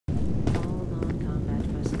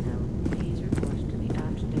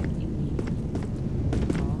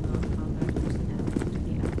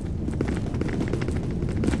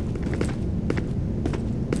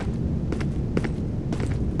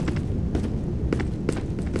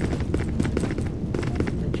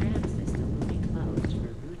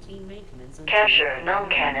Capture null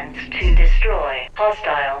cannons to destroy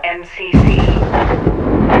hostile MCC.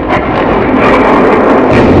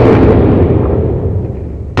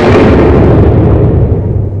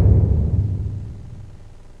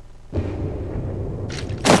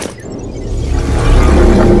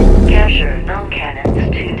 Capture null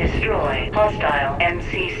cannons to destroy hostile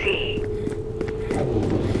MCC.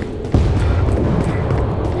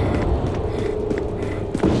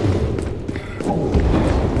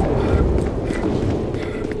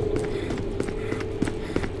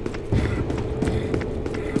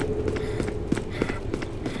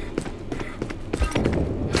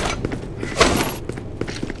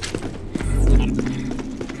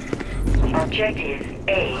 Objective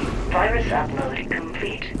A. Virus upload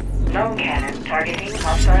complete. Null cannon targeting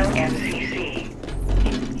hostile MCC.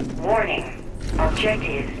 Warning.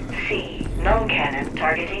 Objective C. Null cannon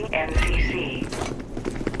targeting MCC.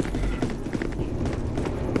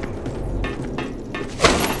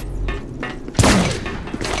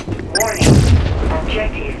 Warning.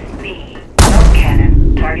 Objective B. Null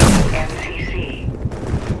cannon targeting MCC.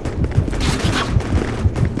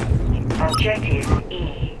 Objective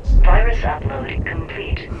E. Virus upload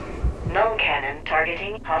complete. Null cannon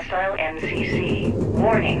targeting hostile MCC.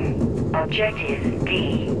 Warning. Objective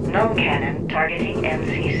D. Null cannon targeting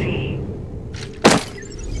MCC.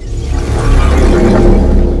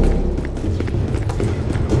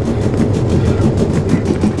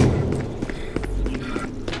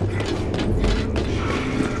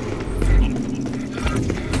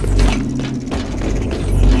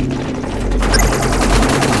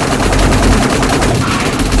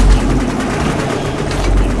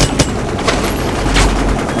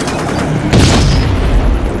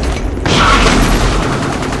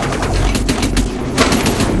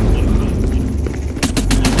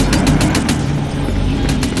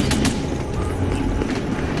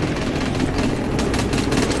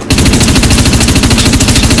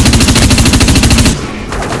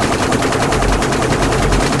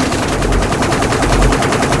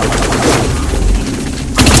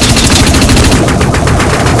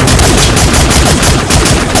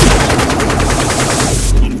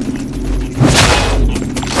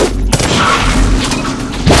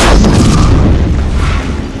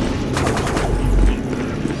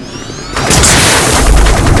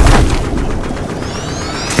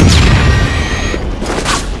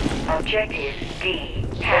 Objective D.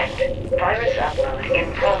 Hacked. Virus upload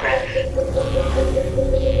in progress.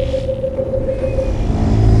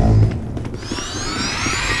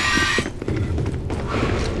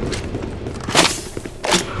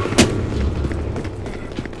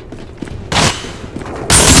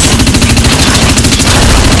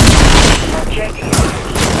 Objective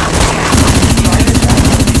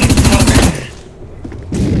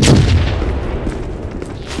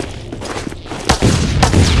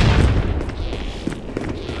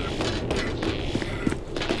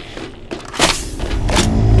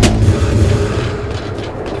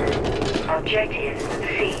Objective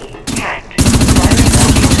C. Hacked. Virus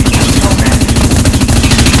upload in progress.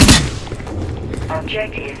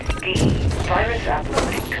 Objective D. Virus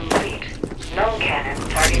upload complete. Null cannon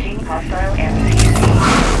targeting hostile MCC.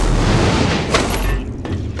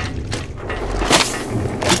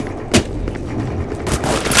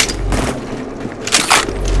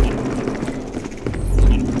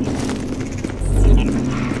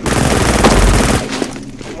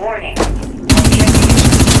 Warning.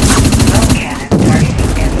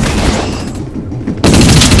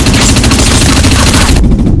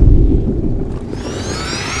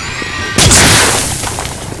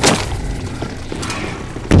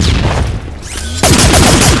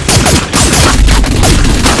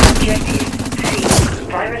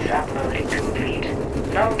 Virus upload complete.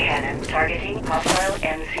 Null cannon targeting hostile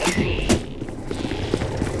MCC.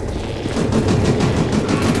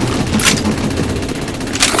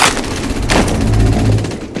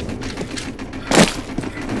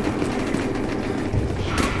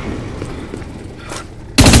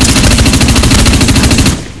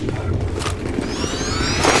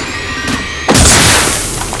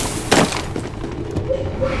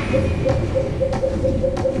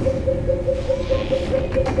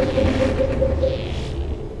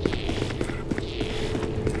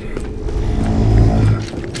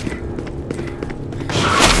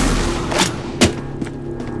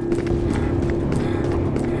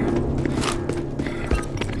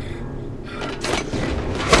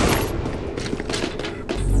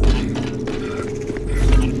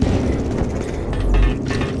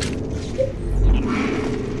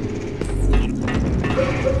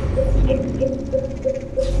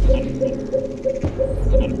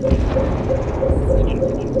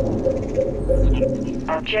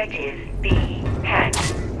 Objective B hacked.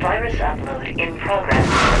 Virus upload in progress.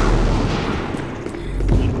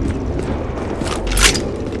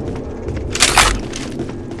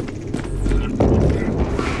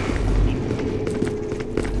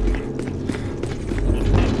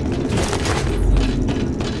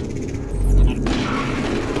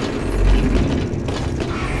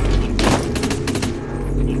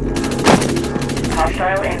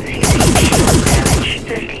 Hostile MCC shield damage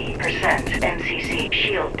 50%. MCC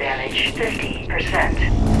shield damage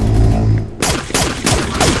 50%.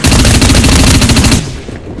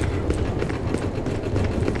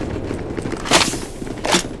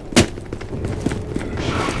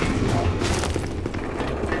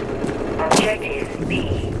 Objective B.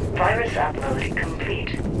 Virus upload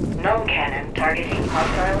complete. Null cannon targeting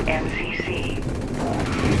hostile MCC.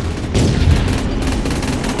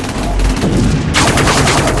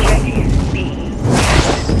 Objective B.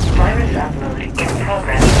 Hacked. Virus upload in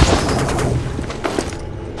progress.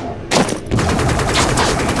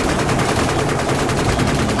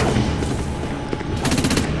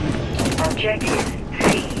 Objective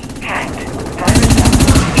C. Hacked. Virus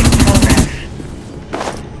upload in progress.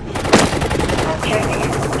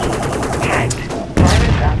 Objective E. Hacked.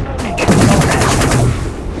 Virus upload in progress.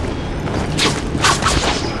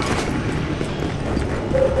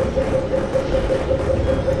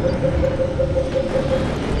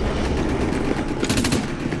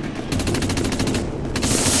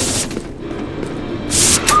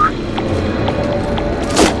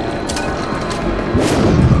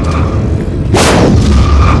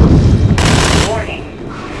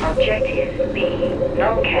 Objective B.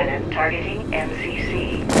 Null cannon targeting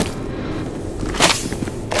MCC.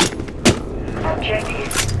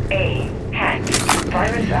 Objective A. Hacked.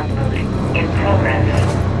 Virus upload in progress.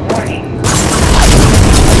 Warning.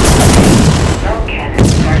 Null cannon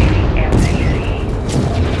targeting MCC.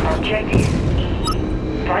 Objective E.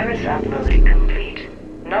 Virus upload complete.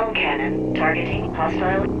 Null cannon targeting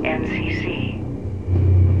hostile MCC.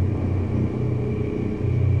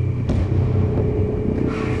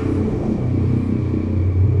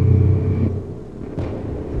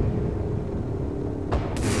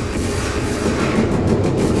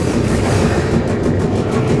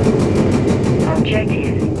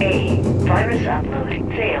 Objective A. Virus upload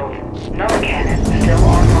failed. Null cannon still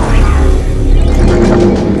online.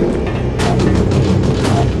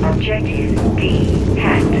 Objective D.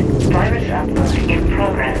 Hacked. Virus upload in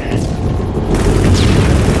progress.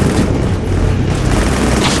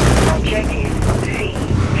 Objective C.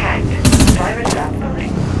 Hacked. Virus upload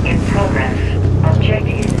in progress.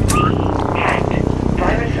 Objective B. Hacked.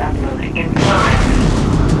 Virus upload in progress.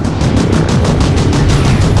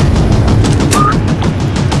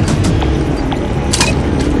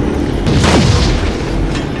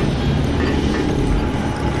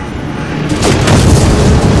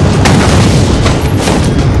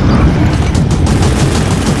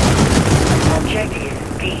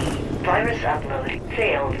 Virus upload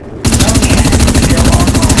failed. Null cannon still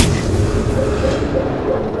online.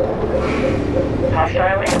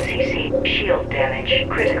 Hostile MCC shield damage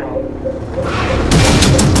critical.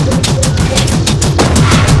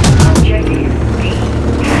 Objective B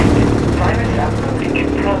hacked. Virus upload in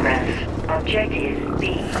progress. Objective B.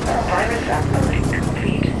 Virus upload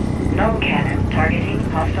complete. Null cannon targeting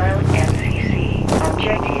hostile MCC.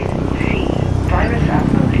 Objective C. Virus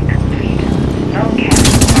upload complete. Null cannon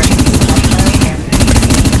targeting hostile MCC.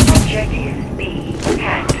 Objective B.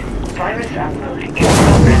 Hacked. Virus upload in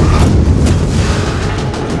progress.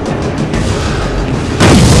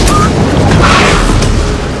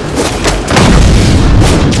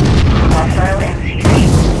 Hostile MCC.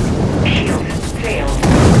 Shield failed.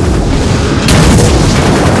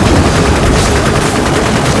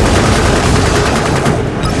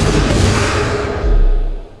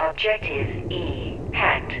 Objective E.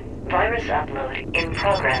 Hacked. Virus upload in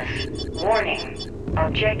progress. Warning.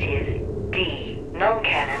 Objective D. Null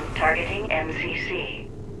cannon targeting MCC.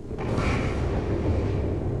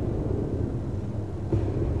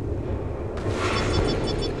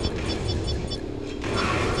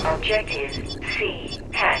 Objective C.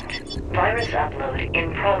 Hacked. Virus upload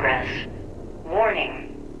in progress.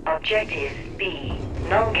 Warning. Objective B.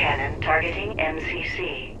 Null cannon targeting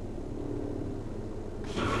MCC.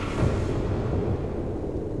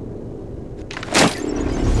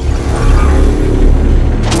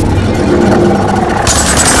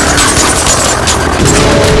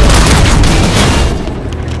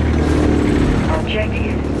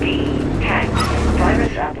 Objective B. Hacked.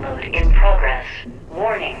 Virus upload in progress.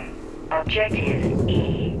 Warning. Objective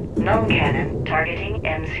E. Null cannon targeting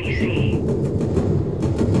MCC.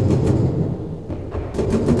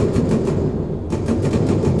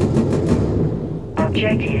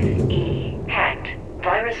 Objective E hacked.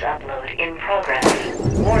 Virus upload in progress.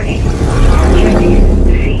 Warning. Objective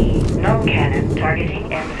C. Null cannon targeting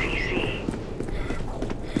MCC.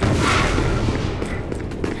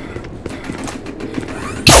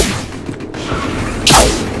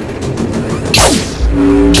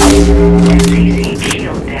 MCC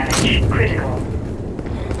shield damage critical.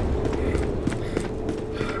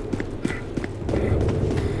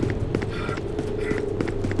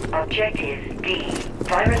 Objective D.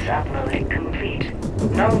 Virus upload complete.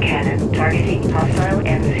 Null cannon targeting hostile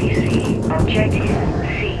MCC. Objective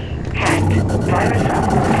C. Hacked. Virus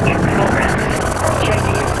upload in progress.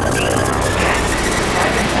 Objective D. Hacked.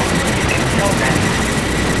 Virus upload in progress.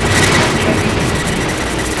 Objective E.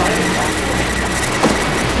 Virus upload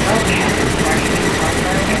complete. Null cannon targeting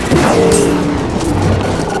hostile MCC.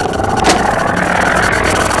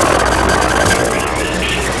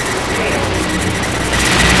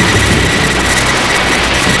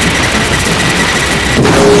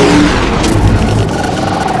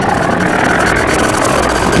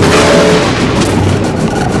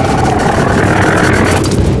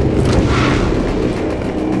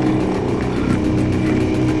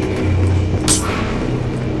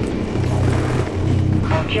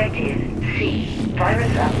 Objective C.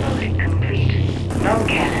 Virus upload complete. Null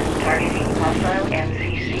cannon targeting hostile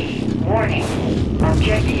MCC. Warning.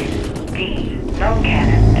 Objective D. Null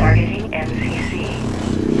cannon targeting MCC.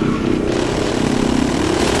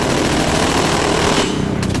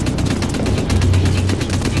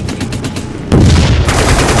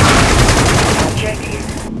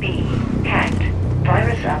 Objective B. Hacked.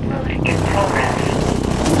 Virus upload in progress.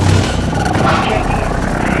 Objective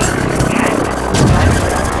C. Hacked. Virus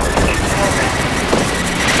upload in progress.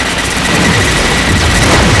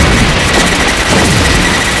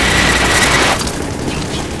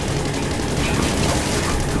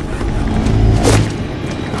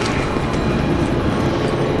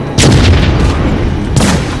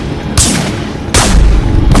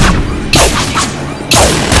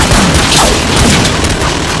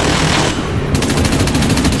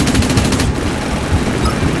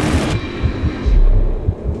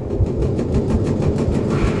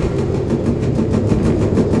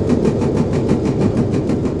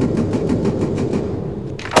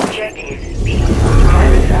 Objective B.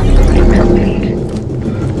 Virus upload complete.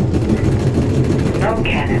 Null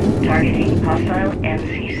cannon targeting hostile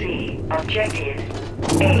MCC. Objective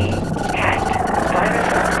A. Hacked. Virus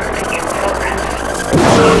upload in progress.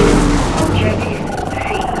 Objective C.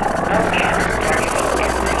 Null cannon targeting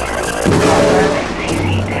MCC. Hostile MCC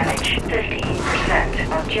damage 50%.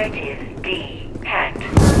 Objective D. Hacked.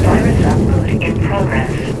 Virus upload in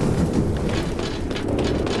progress.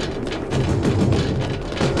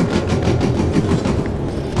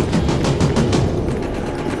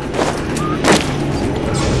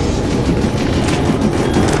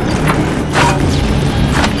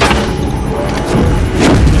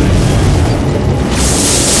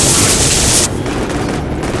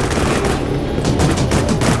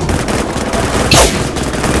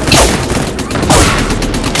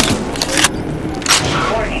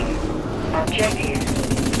 Objective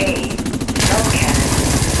A. Null cannon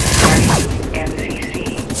targeting MCC.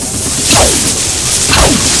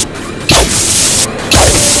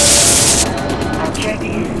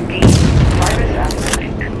 Objective D. Virus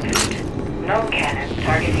upload complete. Null cannon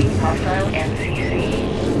targeting hostile MCC.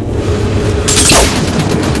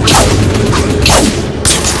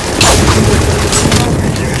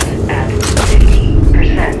 Reserves at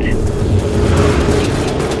 50%.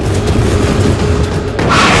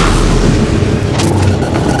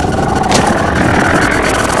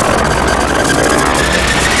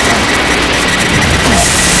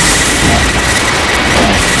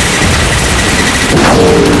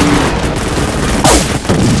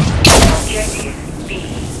 Objective B.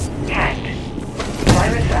 Hacked.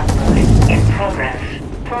 Virus upload in progress.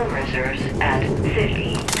 Phone reserves at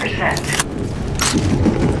 50%.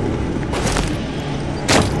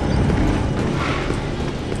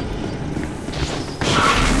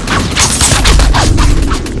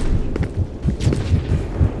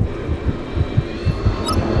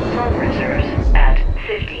 Phone reserves at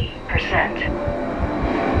 50%.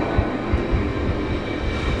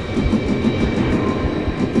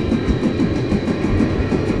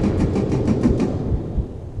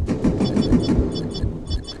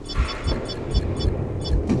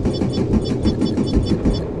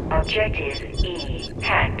 Objective E.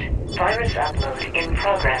 Hacked. Virus upload in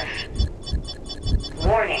progress.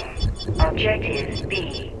 Warning. Objective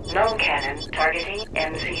B. Null cannon targeting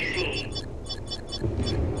MCC.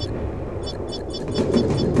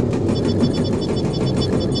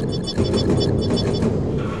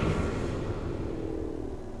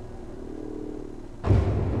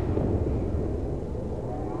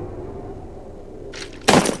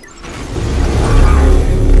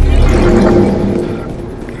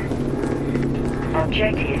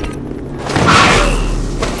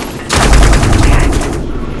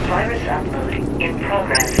 upload in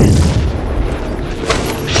progress.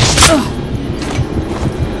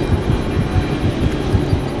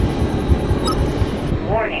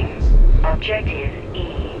 Warning. Objective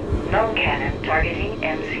E. Null cannon targeting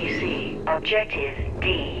MCC. Objective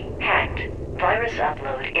D. Hacked. Virus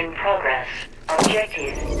upload in progress.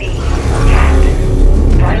 Objective B. Hacked.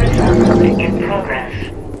 Virus upload in progress.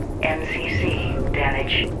 MCC.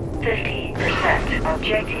 Damage 50%.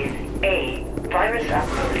 Objective A. Virus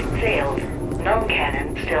upload failed. Null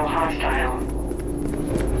cannon still hostile.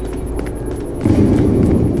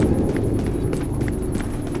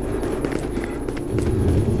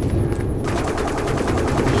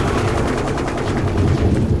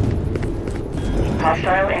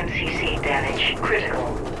 Hostile MCC damage critical.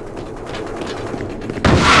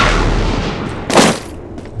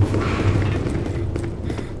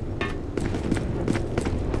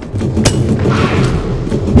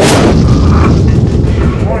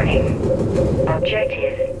 Warning.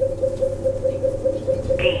 Objective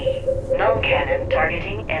D. Null cannon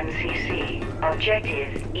targeting MCC.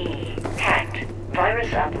 Objective E. Hacked. Virus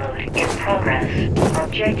upload in progress.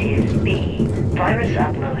 Objective B. Virus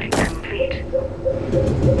upload complete.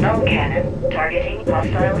 Null cannon targeting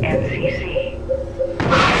hostile MCC.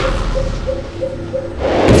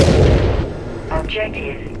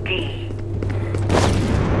 Objective D.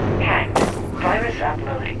 Hacked. Virus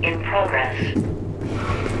upload in progress.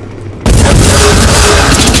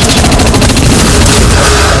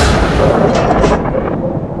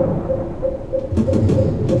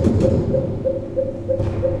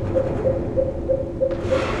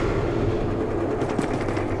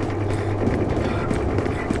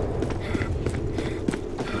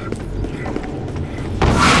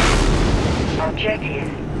 Objective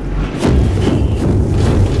E.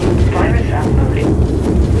 Virus upload.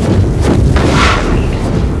 Complete.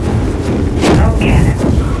 Null cannon.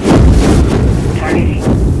 Targeting.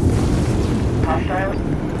 Hostile.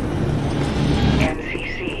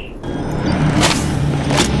 MCC.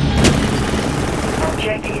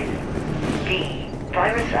 Objective D.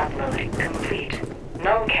 Virus upload complete.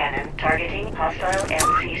 Null cannon targeting hostile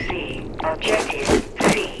MCC. Objective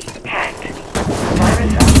C. Hacked.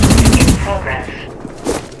 Virus upload in progress.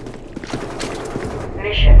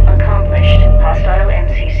 Mission accomplished. Hostile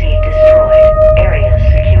MCC destroyed.